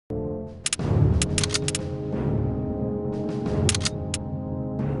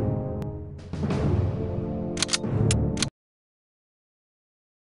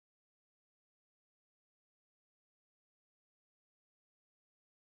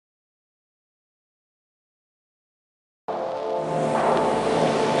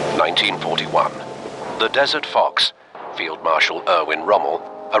1941. The Desert Fox, Field Marshal Erwin Rommel,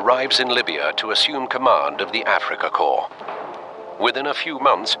 arrives in Libya to assume command of the Africa Corps. Within a few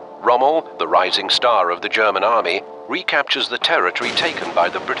months, Rommel, the rising star of the German army, recaptures the territory taken by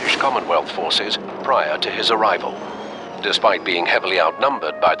the British Commonwealth forces prior to his arrival. Despite being heavily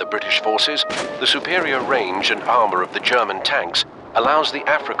outnumbered by the British forces, the superior range and armor of the German tanks allows the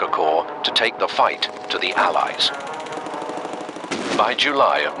Africa Corps to take the fight to the Allies. By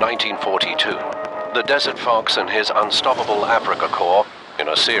July of 1942, the Desert Fox and his unstoppable Africa Corps, in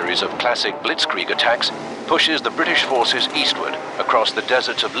a series of classic blitzkrieg attacks, pushes the British forces eastward across the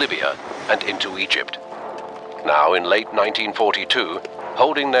deserts of Libya and into Egypt. Now in late 1942,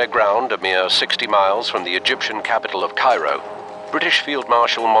 holding their ground a mere 60 miles from the Egyptian capital of Cairo, British Field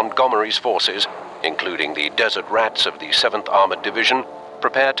Marshal Montgomery's forces, including the Desert Rats of the 7th Armored Division,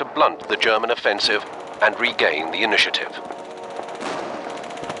 prepare to blunt the German offensive and regain the initiative.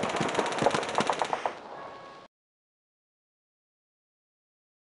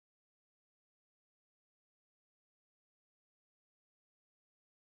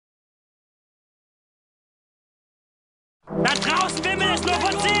 Da draußen wimmelt es nur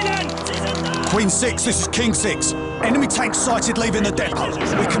von Zielen! Sie sind da! Queen 6, this is King 6. Enemy tanks sighted leaving the depot.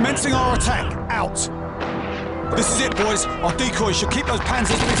 We're commencing our attack. Out. This is it, boys. Our decoys should keep those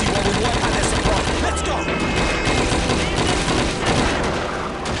panzers busy while we wipe out their supply. Let's go!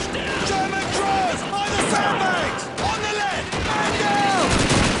 German troops! By the sandbags! On the left! Man down!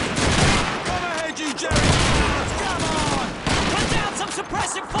 Come ahead, you Jerry! Come on! Put down some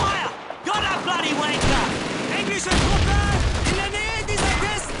suppressive fire! Got that bloody wanker! Englische Truppe! In der Nähe dieser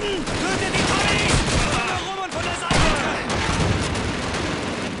Kisten! Tötet die Tommies! Rum und von der Seite!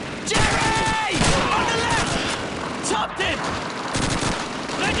 Jerry! On the left! Chopped him!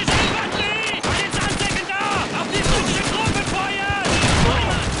 Britische Infanterie! Bei den Sandsäcken da! Auf die britische Truppe feuern!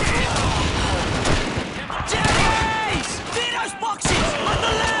 Jerry! Wider's boxes! On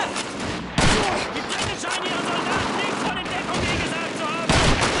the left! Die Briten scheinen ihre Soldaten links von den Deckungen gesagt zu haben!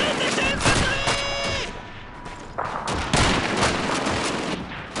 Britische Infanterie!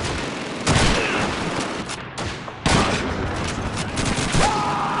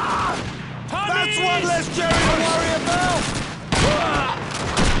 That's one less Jerry to worry about!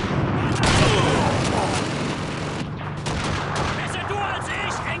 Besser du als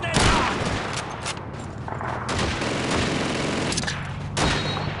ich, Engländer!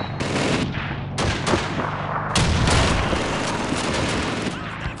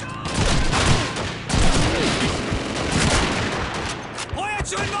 Feuert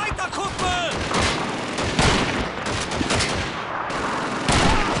schön weiter, Kumpel!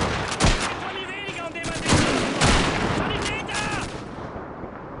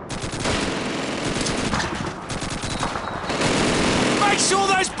 Make sure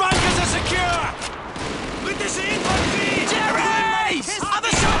those bunkers are secure! British infantry! Jerry!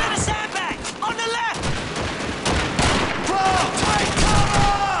 Other side of the sandbag! On the left! Clark, take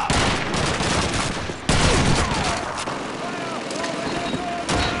cover!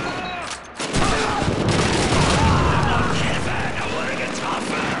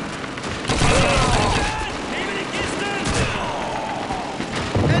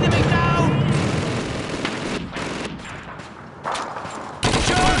 Enemy down!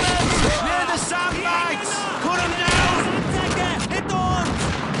 Germans! Near the sandbags! Put them down! Hinter uns!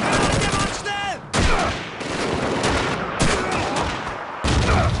 Der macht schnell!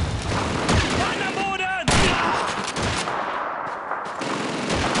 Mann am Boden!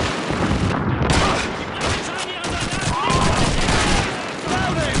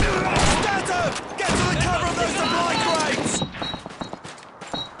 Loading! Scatter! Get to the cover of those supply crates!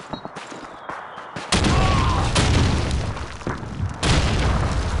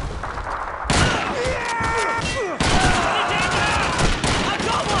 I've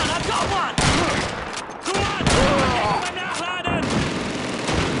got one! I've got one! Go on! Beim Nachladen!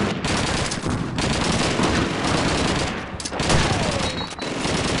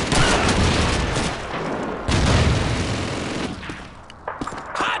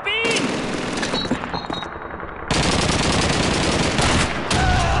 Hab ihn!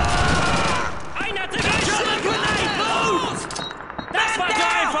 Einer hat den German Grenade! Move! Das war zu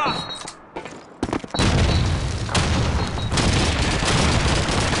einfach!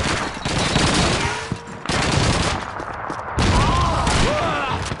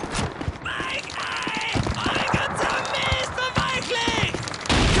 Mike, ey! Eure Zombies, beweglich!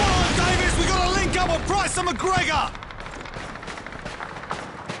 Come on, Davis! We gotta link up with Price and McGregor!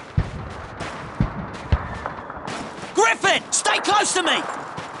 Griffin, stay close to me!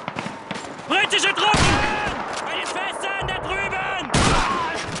 Britische Truppen! Bei den Fässern da drüben!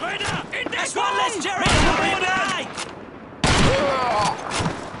 Brüder! There's one less, Jerry!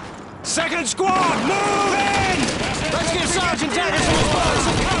 Second squad, move in! Let's give Sergeant Davis and his boys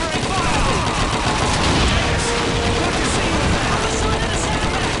some covering fire! Good to see you there! Other side of the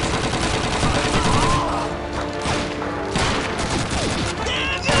sandbags!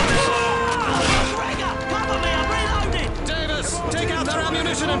 Gregor, cover me, I'm reloading! Davis, take out their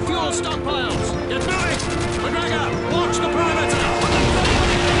ammunition and fuel stockpiles! Get moving! McGregor, watch the perimeter!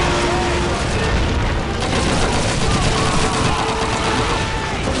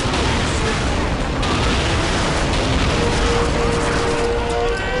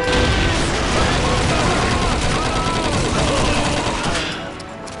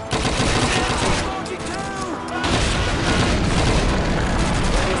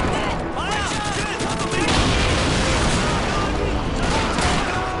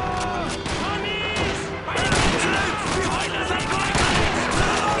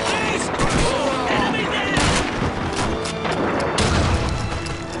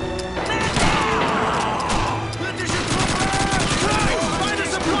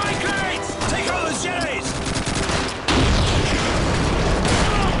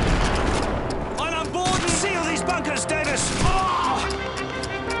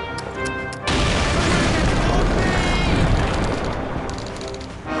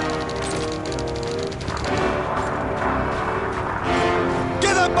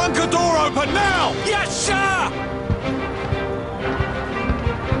 Bunker door open now! Yes, sir!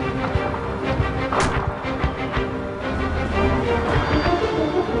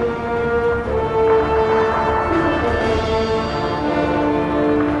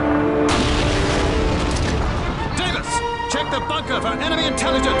 Davis, check the bunker for enemy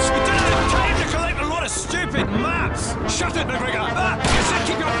intelligence. We didn't have time to collect a lot of stupid maps. Shut it, McGregor. I said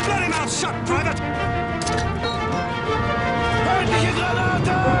keep your bloody mouth shut, Private. Feindliche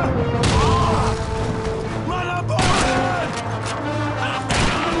Granate! Mann am Boden!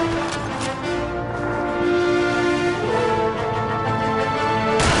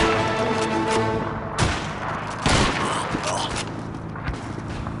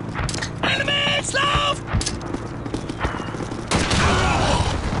 Enemies, lauf!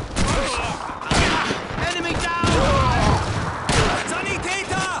 Enemy down!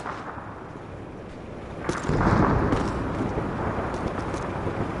 Sanitäter!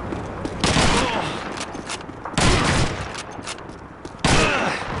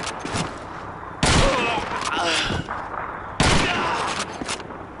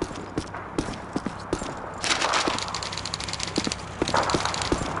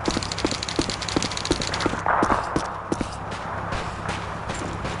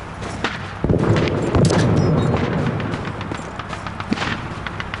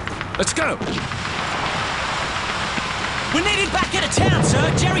 Let's go! We're needed back into town,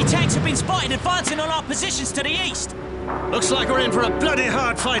 sir. Jerry tanks have been spotted advancing on our positions to the east. Looks like we're in for a bloody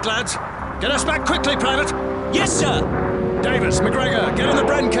hard fight, lads. Get us back quickly, Private. Yes, sir. Davis, McGregor, get in the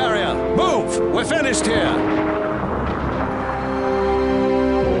Bren carrier. Move! We're finished here.